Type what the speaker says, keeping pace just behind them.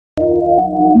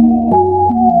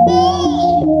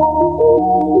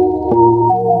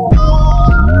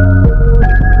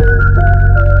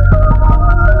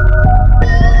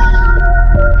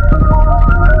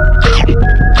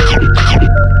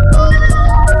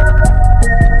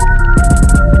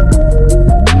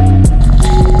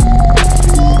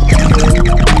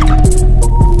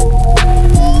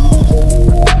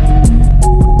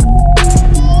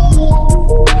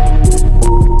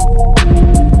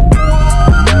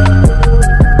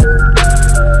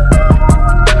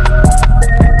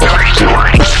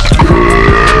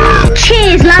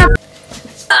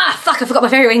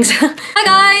got my fairy wings. Hi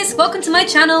guys, welcome to my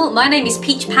channel. My name is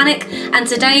Peach Panic and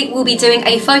today we'll be doing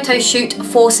a photo shoot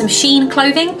for some Shien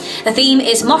clothing. The theme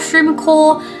is mushroom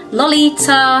core,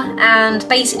 Lolita, and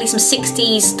basically some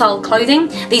 60s style clothing.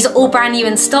 These are all brand new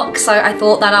in stock, so I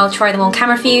thought that I'll try them on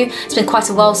camera for you. It's been quite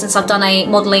a while since I've done a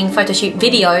modelling photo shoot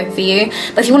video for you,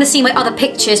 but if you want to see my other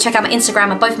pictures, check out my Instagram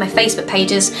and both my Facebook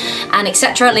pages and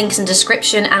etc. Links in the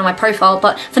description and my profile.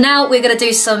 But for now, we're going to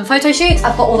do some photo shoots.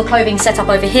 I've got all the clothing set up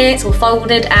over here, it's all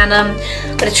folded, and I'm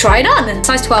going to try it on.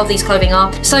 Size 12 these clothing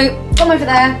are. So come over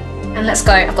there and let's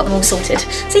go. I've got them all sorted.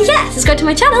 So yes, let's go to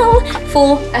my channel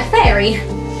for a fairy.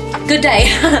 Good day.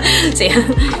 See ya.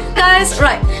 Guys,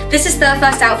 right, this is the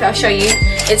first outfit I'll show you.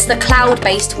 It's the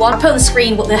cloud-based one. I'll put on the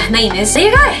screen what the name is. There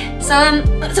you go. So,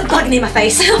 it's a bug near my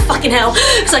face. Oh, fucking hell.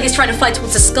 It's like it's trying to fly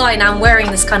towards the sky now. I'm wearing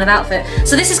this kind of outfit.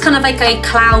 So this is kind of like a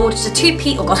cloud, it's a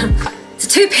two-piece, oh god. It's a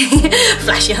two-piece,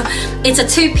 flashier. It's a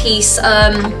two-piece,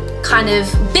 kind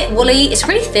of bit woolly. It's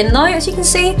really thin though, as you can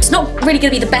see. It's not really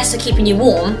going to be the best at keeping you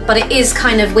warm, but it is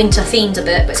kind of winter themed a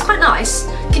bit, but it's quite nice.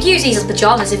 You could use these as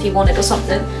pyjamas if you wanted or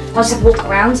something. I'll just walk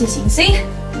around as you can see.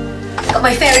 Got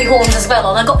my fairy horns as well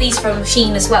on. I got these from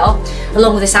Shien as well,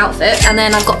 along with this outfit. And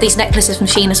then I've got these necklaces from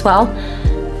Shien as well.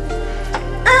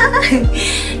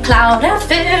 Cloud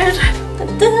outfit.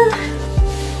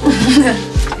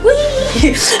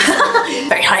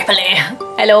 Very hyperly.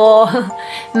 Hello,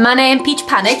 my name Peach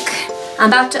Panic.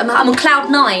 I'm on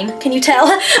cloud 9. Can you tell?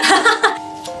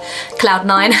 Cloud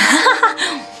 9.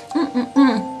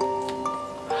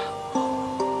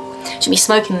 Should be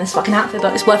smoking in this fucking outfit,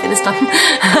 but it's worth it this time.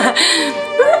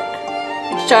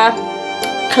 It's a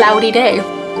cloudy day.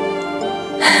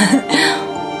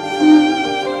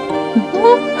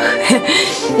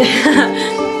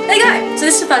 There you go. So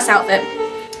this is the first outfit.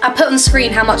 I put on the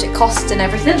screen how much it costs and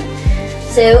everything.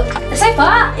 So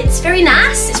far, it's very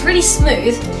nice. It's really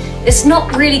smooth. It's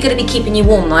not really going to be keeping you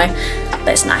warm though, but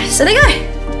it's nice. So there you go.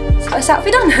 It's the first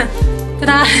outfit done.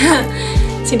 Ta-da.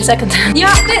 See you in a second. New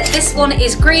outfit, this one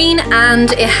is green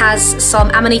and it has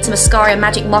some Amanita Muscaria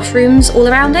magic mushrooms all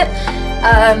around it.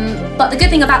 But the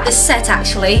good thing about this set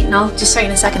actually, and I'll just show you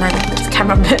in a second, I put the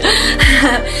camera on a bit.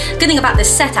 Good thing about this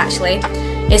set actually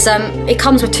is it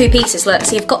comes with two pieces, look.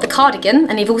 So you've got the cardigan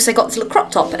and you've also got this little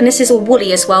crop top, and this is all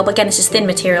woolly as well, but again this is thin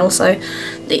material, so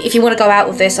if you want to go out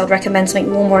with this I'd recommend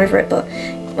something warmer over it, but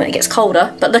when it gets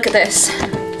colder. But look at this,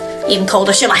 even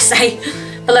colder shall I say.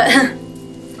 But look.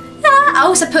 I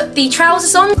also put the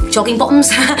trousers on, jogging bottoms.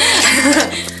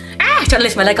 Trying to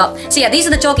lift my leg up. So yeah, these are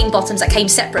the jogging bottoms that came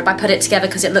separate, but I put it together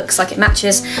because it looks like it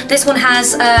matches. This one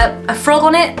has a frog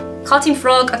on it, a cartoon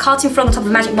frog on top of a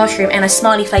magic mushroom, and a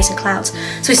smiley face and clouds.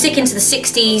 So we stick into the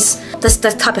 60s. The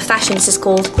type of fashion this is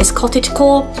called is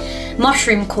Cottagecore,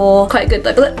 mushroom core. Quite good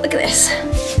though, but look at this.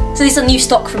 So these are new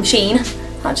stock from Shien.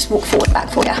 I'll just walk forward back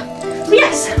for you. But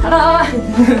yes, ta-da!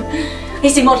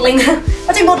 He's doing modelling.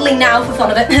 I do modelling now for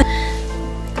fun of it.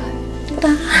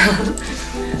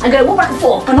 I'm going to walk back and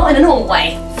forth, but not in a normal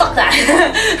way. Fuck that.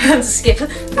 Skip.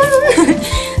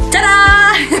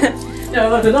 Ta-da!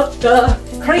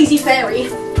 Crazy fairy.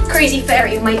 Crazy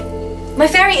fairy. My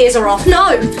fairy ears are off.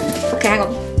 No! Okay, hang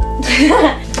on.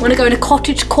 Want to go on a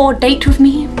cottagecore date with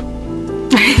me?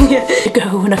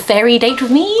 Go on a fairy date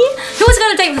with me? Who wants to go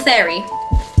on a date with a fairy?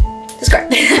 That's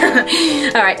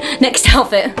great. Alright, next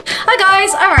outfit. Hi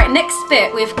guys, alright, next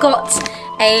bit. We've got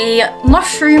a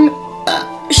mushroom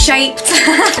shaped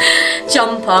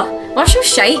jumper. Mushroom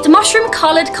shaped, mushroom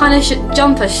coloured kind of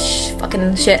jumper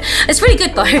fucking shit. It's really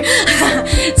good though.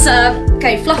 It's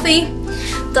okay, fluffy.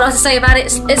 Don't know what to say about it.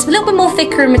 It's a little bit more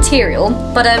thicker in material,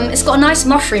 but it's got a nice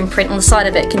mushroom print on the side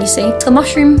of it, can you see? It's got a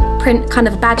mushroom print kind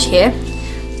of a badge here.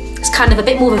 It's kind of a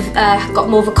bit more of got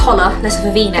more of a collar, less of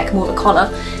a V-neck, more of a collar.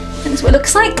 And this is what it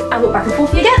looks like. I walk back and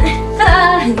forth again.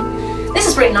 Ta-da! This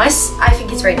is really nice. I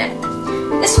think it's very neat.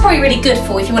 This is probably really good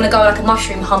for if you want to go like a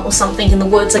mushroom hunt or something in the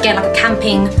woods, again like a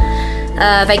camping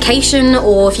vacation,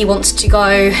 or if you want to go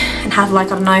and have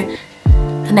like, I don't know,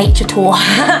 a nature tour.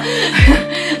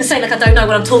 I'm saying like I don't know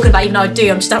what I'm talking about, even though I do,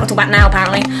 I'm just don't want to talk about now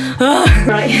apparently.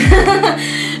 Right.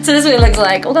 So this is what it looks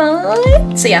like.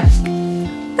 Okay. So yeah.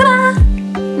 Ta-da!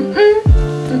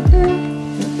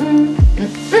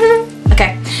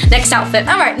 Okay, next outfit.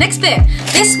 Alright, next bit.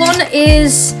 This one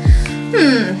is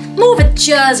more of a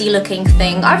jersey looking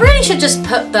thing. I really should just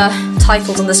put the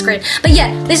titles on the screen. But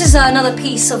yeah, this is another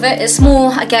piece of it. It's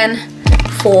more, again,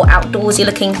 for outdoorsy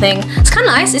looking thing. It's kind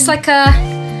of nice. It's like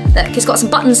look, it's got some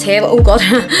buttons here, oh god,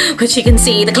 which you can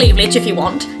see the cleavage if you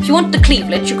want. If you want the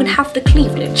cleavage, you can have the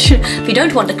cleavage. If you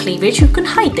don't want the cleavage, you can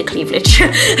hide the cleavage.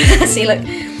 See, look.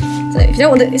 So if you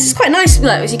don't want it, this is quite nice,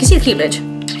 look, as you can see the cleavage.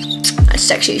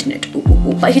 sexy, isn't it? Ooh, ooh,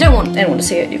 ooh. But if you don't want anyone to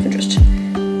see it, you can just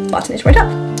button this right up.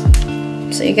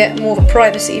 So you get more of a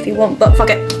privacy if you want, but fuck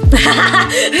it.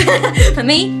 For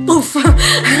me, oof.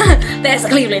 There's the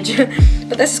cleavage.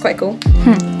 But this is quite cool.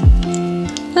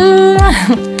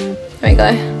 There we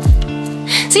go.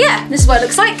 So yeah, this is what it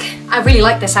looks like. I really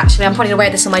like this actually. I'm probably gonna wear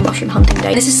this on my mushroom hunting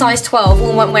day. This is size 12.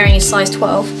 All I'm wearing is size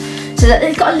 12. So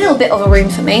it's got a little bit of a room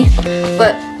for me,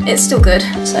 but it's still good,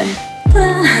 so.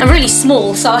 I'm really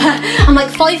small, so I'm like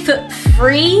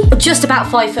 5'3", or just about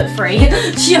 5'3",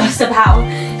 just about.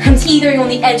 I'm teetering on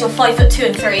the edge of 5'2"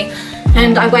 and 3",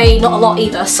 and I weigh not a lot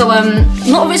either, so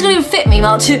not if it's going to fit me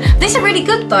much. This is really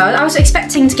good though. I was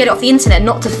expecting to get it off the internet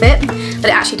not to fit, but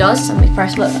it actually does. So let me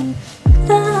press look.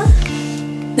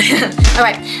 All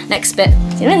right, next bit.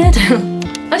 See you in a minute.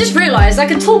 I just realised I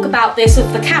can talk about this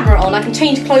with the camera on. I can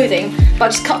change clothing, but I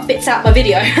just cut bits out of my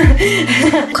video.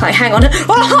 Okay, hang on.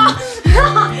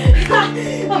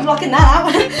 I'm blocking that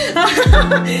out.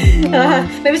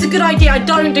 Maybe it's a good idea I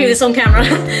don't do this on camera.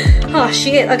 Oh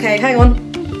shit, okay, hang on.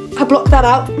 I blocked that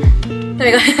out. There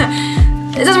we go.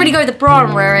 It doesn't really go with the bra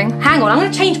I'm wearing. Hang on, I'm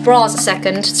gonna change bras a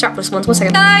second. Strapless ones, 1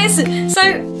 second. Guys, so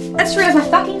I just realised my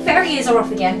fucking fairy ears are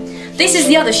off again. This is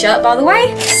the other shirt, by the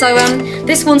way. So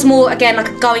this one's more, again, like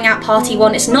a going out party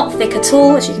one. It's not thick at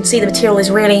all. As you can see, the material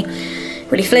is really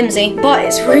flimsy, but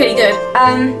it's really good.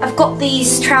 I've got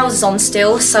these trousers on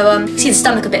still, so see the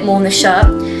stomach a bit more on the shirt.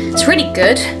 It's really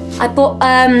good. I bought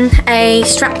a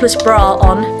strapless bra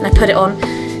on, and I put it on.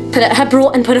 I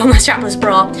brought and put it on my strapless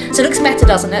bra. So it looks better,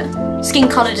 doesn't it? Skin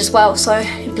coloured as well, so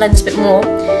it blends a bit more.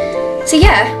 So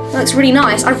yeah, that looks really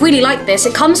nice. I really like this.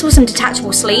 It comes with some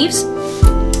detachable sleeves.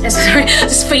 Sorry,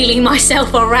 just feeling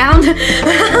myself around.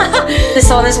 This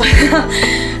one as well.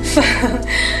 For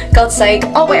God's sake.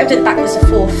 Oh wait, I've done it backwards to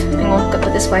fourth. Hang on, gotta put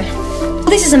it this way. Oh,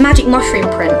 this is a magic mushroom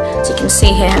print, so you can see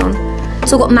here, hang on.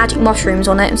 It's all got magic mushrooms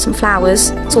on it and some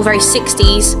flowers. It's all very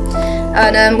 60s.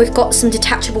 And we've got some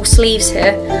detachable sleeves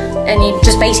here. And you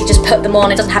just basically just put them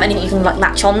on. It doesn't have anything you can like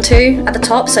latch onto at the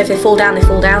top, so if they fall down,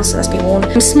 so that's been worn.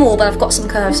 I'm small, but I've got some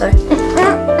curves, so.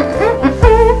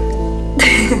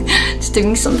 Just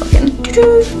doing some fucking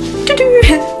doo-doo, doo-doo,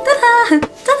 da-da,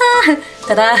 da-da,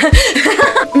 da-da.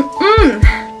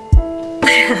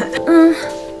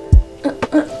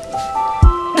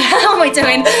 How am I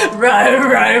doing? Row,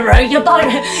 row, row your boat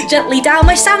gently down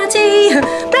my sanity.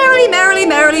 Merrily, merrily,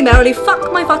 merrily, merrily, fuck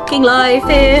my fucking life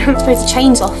here. I'm supposed to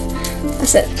chains off.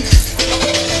 That's it.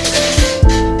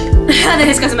 And then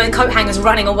this guy's my coat hangers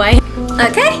running away.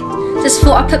 Okay, just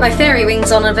thought I'd put my fairy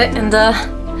wings on a bit and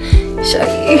show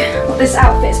you what this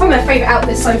outfit. It's probably my favourite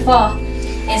outfit so far.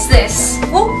 Is this?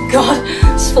 Oh god,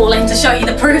 just falling to show you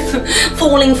the proof.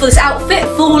 Falling for this outfit,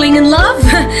 falling in love.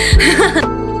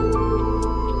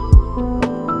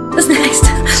 What's next?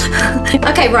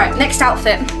 Okay, right, next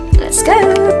outfit. Let's go.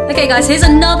 Okay guys, here's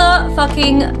another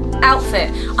fucking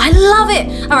outfit. I love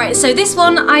it. Alright, so this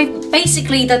one,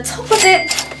 basically the top of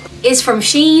it is from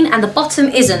Shien and the bottom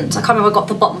isn't. I can't remember where I got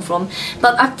the bottom from,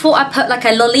 but I thought I'd put like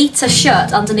a Lolita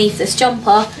shirt underneath this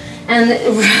jumper and it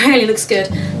really looks good.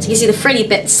 So you can see the frilly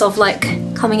bits of like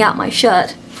coming out my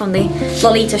shirt from the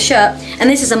Lolita shirt. And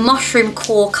this is a mushroom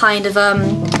core kind of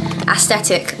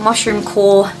aesthetic. Mushroom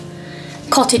core,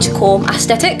 cottagecore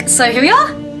aesthetic. So here we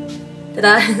are.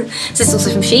 Ta-da. This is also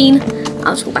from Shien.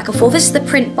 I'll just go back and forth. This is the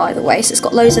print, by the way, so it's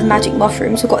got loads of magic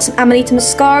mushrooms. We've got some Amanita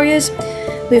muscarias.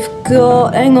 We've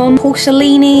got, hang on,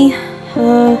 porcellini,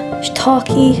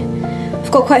 shiitake.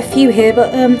 I've got quite a few here,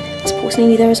 but there's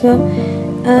porcellini there as well.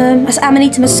 That's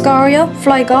Amanita muscaria,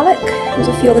 fly garlic. There's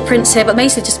a few other prints here, but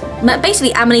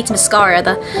basically Amanita muscaria,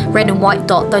 the red and white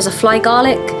dot, those are fly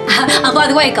garlic. And by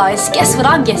the way guys, guess what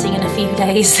I'm getting in a few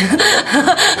days?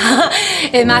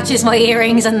 It matches my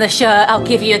earrings and the shirt, I'll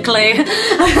give you a clue.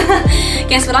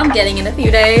 Guess what I'm getting in a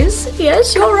few days?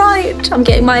 Yes, you're right. I'm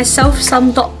getting myself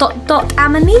some ...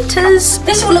 amanitas.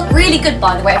 This will look really good,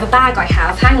 by the way, of a bag I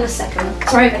have. Hang on a second,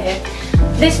 it's over here.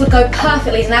 This would go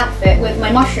perfectly as an outfit with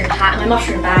my mushroom hat and my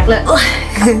mushroom bag. Look.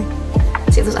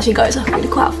 See if this actually goes. That's a really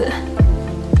cool outfit.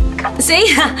 See?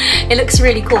 It looks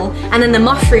really cool. And then the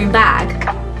mushroom bag.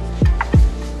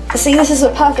 See, this is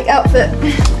a perfect outfit.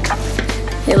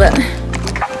 Here, look.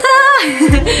 Ta-da!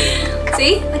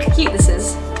 See? Look how cute this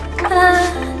is. Ta-da!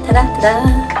 Ta-da!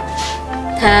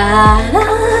 Ta-da! Ta-da!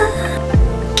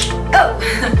 Oh!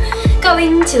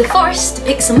 Going to the forest to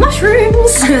pick some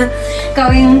mushrooms.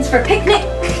 Going for a picnic.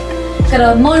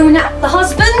 Gonna moan at the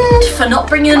husband for not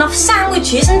bringing enough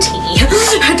sandwiches and tea.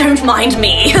 Don't mind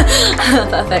me.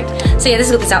 Perfect. So yeah, this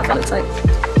is what this outfit looks like.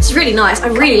 It's really nice. I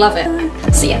really love it.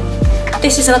 So yeah,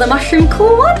 this is another mushroom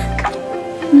core one.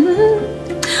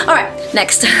 Alright,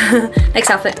 next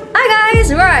outfit. Hi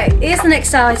guys, right, here's the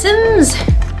next items.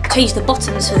 Change the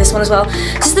bottoms for this one as well.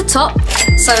 This is the top,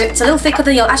 so it's a little thicker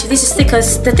than the other. Actually, this is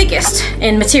the thickest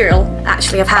in material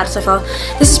actually I've had so far.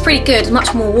 This is pretty good,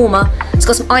 much more warmer. It's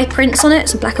got some eye prints on it,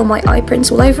 some black and white eye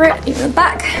prints all over it, even the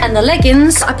back. And the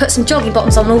leggings, I put some jogging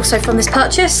bottoms on also from this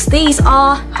purchase. These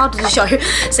are, hard to show,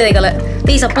 so there you go, look.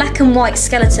 These are black and white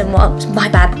skeleton, well, my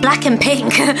bad, black and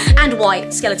pink and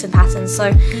white skeleton patterns.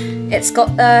 So it's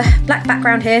got a black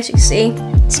background here, as you can see.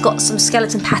 It's got some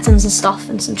skeleton patterns and stuff,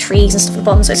 and some trees and stuff at the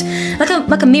bottom. So it's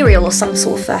like a Muriel or some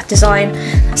sort of design.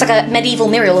 It's like a medieval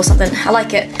Muriel or something. I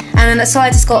like it. And then the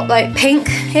sides, it's got like pink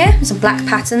here, and some black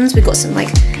patterns. We've got some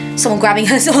like someone grabbing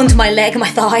us onto my leg and my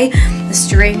thigh. The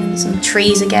string, and some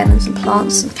trees again, and some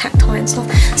plants and cacti and stuff.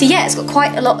 So yeah, it's got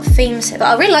quite a lot of themes here. But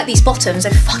I really like these bottoms.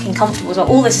 They're fucking comfortable as well.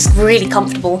 All this is really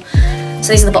comfortable.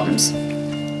 So these are the bottoms.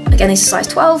 Again, these are size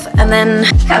 12, and then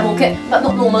catwalk it, but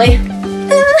not normally.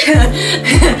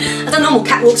 I've done normal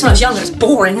catwalks when I was younger, it's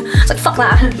boring. It's like, fuck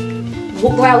that.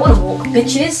 Walk the way I want to walk,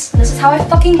 bitches. This is how I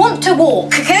fucking want to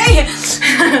walk, okay?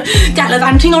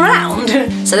 Gallivanting around.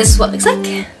 So this is what it looks like.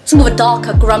 It's more of a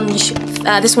darker grunge.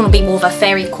 This one will be more of a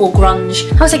fairycore grunge.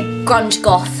 I would say grunge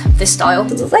goth, this style.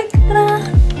 It looks like, ta-da,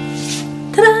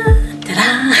 ta-da,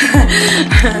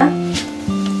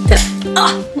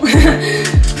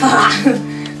 ta-da.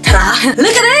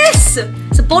 Look at this!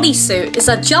 It's a bodysuit. It's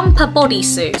a jumper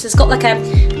bodysuit. So it's got like a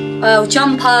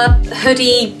jumper,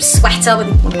 hoodie, sweater,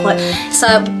 whatever you want to call it. It's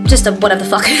just a whatever the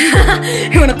fuck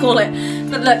you want to call it.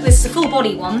 But look, this is a full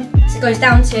body one. So it goes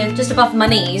down to just above my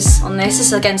knees on this. This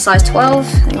is again size 12.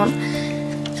 Hang on.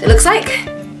 So it looks like.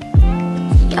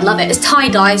 Yeah, I love it. It's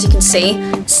tie-dye, as you can see.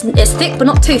 It's thick but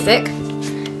not too thick.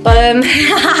 But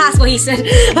that's what he said.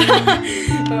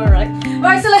 Alright.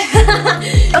 Right, so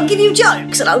I'll give you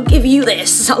jokes and I'll give you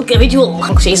this. I'll give it you all.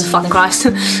 Oh, Jesus fucking Christ.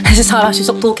 This is how I should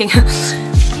stop talking.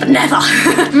 But never.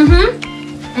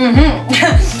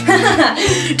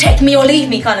 Take me or leave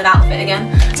me kind of outfit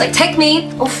again. It's like, take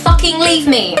me or fucking leave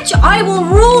me. I will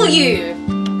rule you.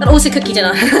 And also cookie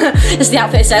dinner. That's the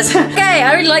outfit it says. Okay,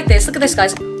 I really like this. Look at this,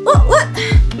 guys. What?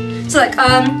 So like,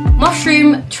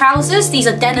 mushroom trousers. These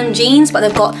are denim jeans, but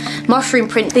they've got mushroom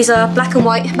print. These are black and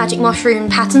white magic mushroom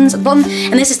patterns at the bottom.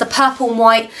 And this is the purple and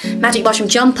white magic mushroom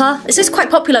jumper. This is quite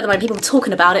popular at the moment. People are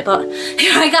talking about it, but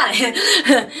here I got it.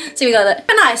 So we got that.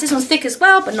 But nice. This one's thick as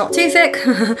well, but not too thick.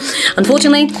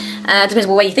 Unfortunately. Depends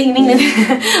what way you're thinking.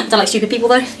 I don't like stupid people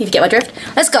though, if you get my drift.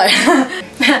 Let's go.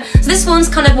 So this one's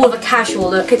kind of more of a casual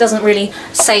look. It doesn't really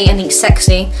say anything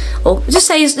sexy. Or it just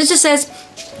says,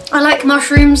 I like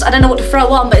mushrooms, I don't know what to throw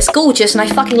on, but it's gorgeous and I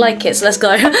fucking like it, so let's go.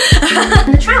 And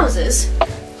the trousers,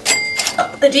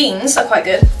 the jeans are quite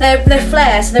good. They're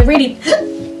flare, so they're really,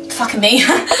 fucking me,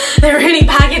 they're really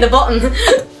baggy at the bottom.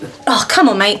 Oh, come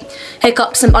on, mate.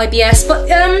 Hiccups and IBS, but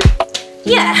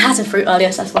yeah, I had some fruit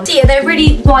earlier, so that's why. So yeah, they're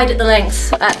really wide at the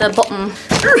length, at the bottom.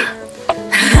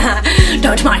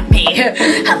 Don't mind me,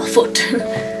 have a foot.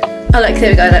 Oh look, there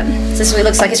we go, look. So this is what it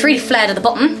looks like. It's really flared at the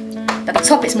bottom, but at the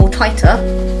top it's more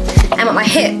tighter. And at my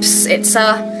hips, it's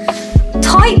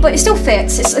tight, but it still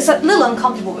fits. It's a little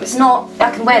uncomfortable, but it's not. I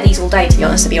can wear these all day, to be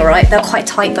honest, to be alright. They're quite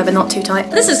tight, though, but not too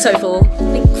tight. This is so fall.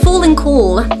 Fall and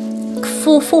cool.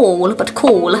 For fall, but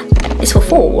cool. It's for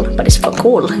fall, but it's for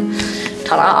cool.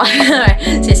 Ta-da!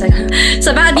 Alright, see a second.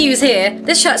 So bad news here.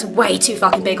 This shirt's way too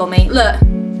fucking big on me. Look.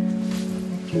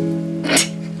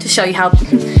 To show you how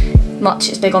much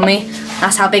it's big on me.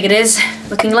 That's how big it is,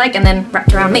 looking like, and then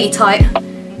wrapped around me tight.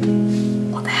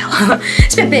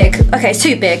 It's a bit big. Okay, it's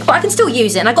too big, but I can still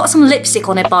use it. And I got some lipstick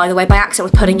on it, by the way, by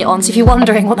accident with putting it on. So if you're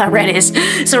wondering what that red is,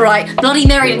 it's alright. Bloody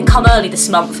Mary didn't come early this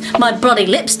month. My bloody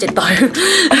lips did though.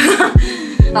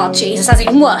 Oh Jesus, that's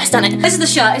even worse, doesn't it? This is the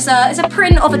shirt. It's a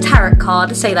print of a tarot card.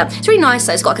 Let's say that. It's really nice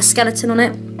though. It's got like a skeleton on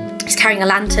it. He's carrying a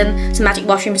lantern, some magic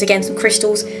mushrooms again, some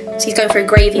crystals. So he's going through a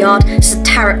graveyard. This is a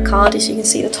tarot card, as you can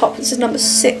see at the top. This is number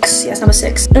 6. Yes, number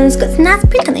 6. And it's got some nice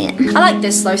print on it. I like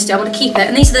this though still, I'm gonna keep it.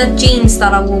 And these are the jeans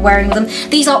that I will be wearing with them.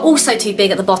 These are also too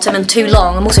big at the bottom and too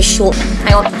long. I'm also short.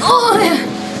 Hang on. Oh!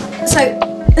 So,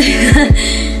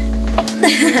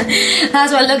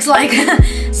 that's what it looks like.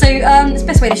 So, it's the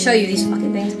best way to show you these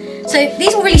fucking things. So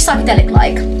these are really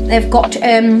psychedelic-like. They've got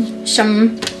a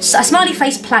smiley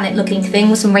face planet looking thing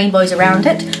with some rainbows around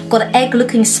it. Got an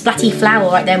egg-looking splatty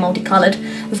flower right there, multicoloured.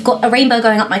 We've got a rainbow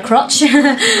going up my crotch. So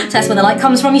that's where the light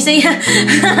comes from, you see.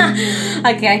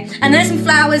 Okay, and there's some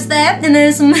flowers there, and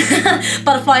there's some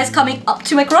butterflies coming up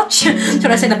to my crotch. Should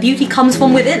I say the beauty comes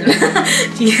from within?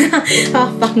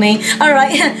 Oh, fuck me.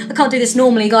 Alright, I can't do this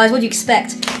normally, guys. What do you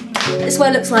expect? This is what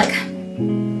it looks like.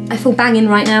 I feel banging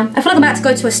right now. I feel like I'm about to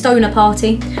go to a stoner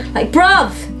party. Like,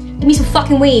 bruv, Give me some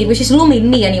fucking weed, which is normally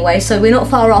me anyway, so we're not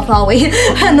far off, are we?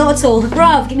 Not at all.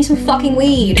 Bruv, give me some fucking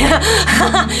weed.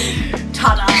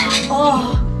 Ta-da.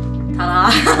 Oh,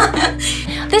 ta-da.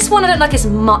 This one I don't like as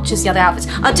much as the other outfits.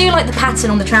 I do like the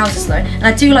pattern on the trousers though, and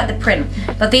I do like the print.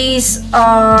 But these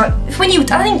are, I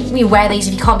think you wear these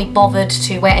if you can't be bothered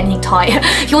to wear anything tight.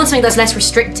 If you want something that's less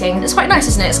restricting, it's quite nice,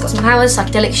 isn't it? It's got some flowers,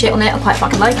 psychedelic shit on it. I quite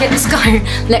fucking like it. Let's go.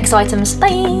 Next items.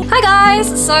 Bye. Hi guys.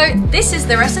 So this is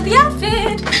the rest of the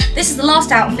outfit. This is the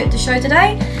last outfit to show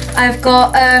today. I've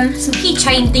got some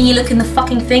keychain thingy looking the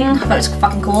fucking thing. I forgot it's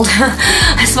fucking called.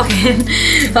 It's fucking.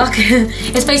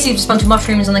 It's basically just a bunch of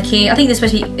mushrooms on the key. I think they're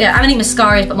supposed to be, I haven't even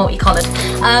mascaras, but multicolored.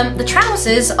 The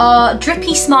trousers are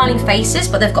drippy smiling faces,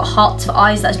 but they've got hearts for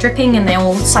eyes that's dripping, and they're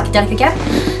all psychedelic again.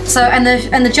 So and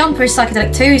the jumper is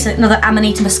psychedelic too. So another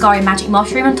Amanita Mascara magic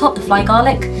mushroom on top, the fly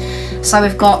garlic. So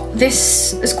we've got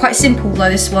this. It's quite simple though,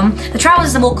 this one. The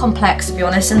trousers are more complex to be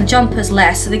honest, and the jumper's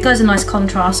less. So it goes a nice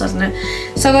contrast, doesn't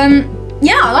it? So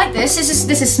yeah, I like this.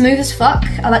 This is smooth as fuck.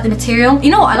 I like the material. You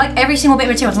know what? I like every single bit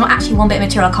of material. There's not actually one bit of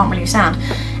material I can't really stand.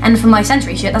 And for my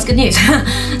sensory shit, that's good news.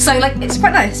 So like, it's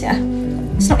quite nice, yeah.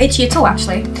 It's not itchy at all,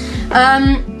 actually.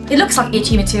 It looks like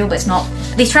itchy material, but it's not.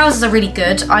 These trousers are really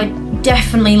good. I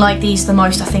definitely like these the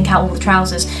most, I think, out of all the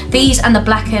trousers. These and the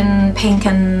black and pink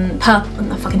and purple,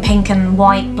 the fucking pink and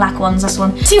white black ones, that's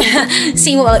one. See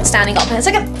what it's standing up in a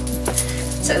second.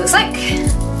 So it looks like,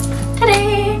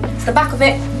 ta-da! It's the back of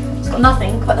it. It's got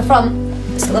nothing, but the front,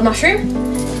 it's got the mushroom.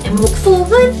 And walk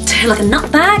forward like a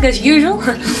nut bag as usual.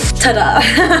 Ta-da!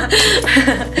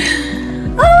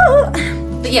 Oh.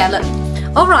 But yeah, look.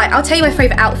 All right, I'll tell you my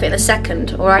favourite outfit in a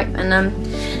second, all right? And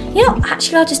you know,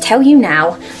 actually I'll just tell you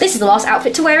now. This is the last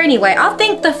outfit to wear anyway. I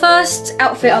think the first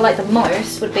outfit I like the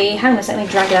most would be, hang on a second, let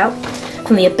me drag it out,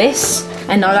 from the Abyss.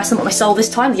 And no, that's not my soul this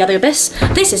time, the other Abyss.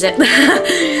 This is it.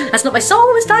 That's not my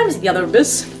soul this time, it's the other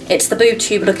Abyss. It's the boob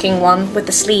tube looking one with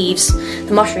the sleeves.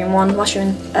 The mushroom one,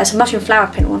 it's a mushroom flower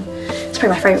print one. It's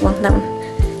probably my favourite one, that one.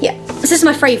 Yeah, this is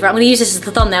my favourite. I'm going to use this as the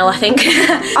thumbnail, I think.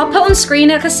 I'll put on screen,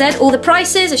 like I said, all the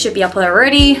prices. It should be up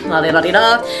already.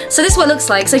 La-di-la-di-da. So this is what it looks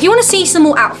like. So if you want to see some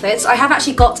more outfits, I have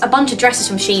actually got a bunch of dresses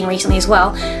from Shien recently as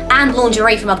well, and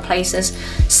lingerie from other places.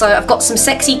 So I've got some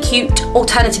sexy, cute,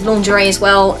 alternative lingerie as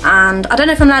well, and I don't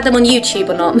know if I'm allowed them on YouTube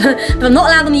or not. But I'm not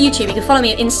allowed them on YouTube. You can follow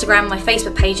me on Instagram, my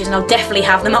Facebook pages, and I'll definitely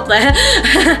have them up there.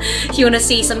 If you want to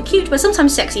see some cute, but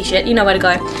sometimes sexy shit, you know where to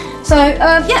go. So,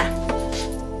 yeah.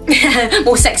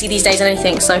 More sexy these days than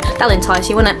anything, so that'll entice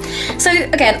you, won't it? So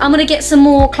again, I'm gonna get some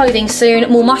more clothing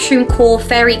soon, more mushroom core,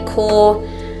 fairy core,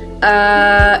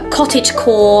 cottage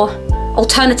core,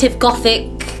 alternative gothic,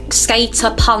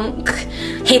 skater, punk,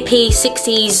 hippie,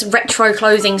 60s, retro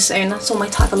clothing soon. That's all my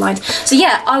type of lines. So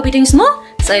yeah, I'll be doing some more,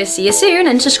 so see you soon,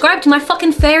 and subscribe to my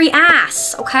fucking fairy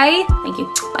ass, okay? Thank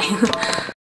you,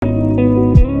 bye.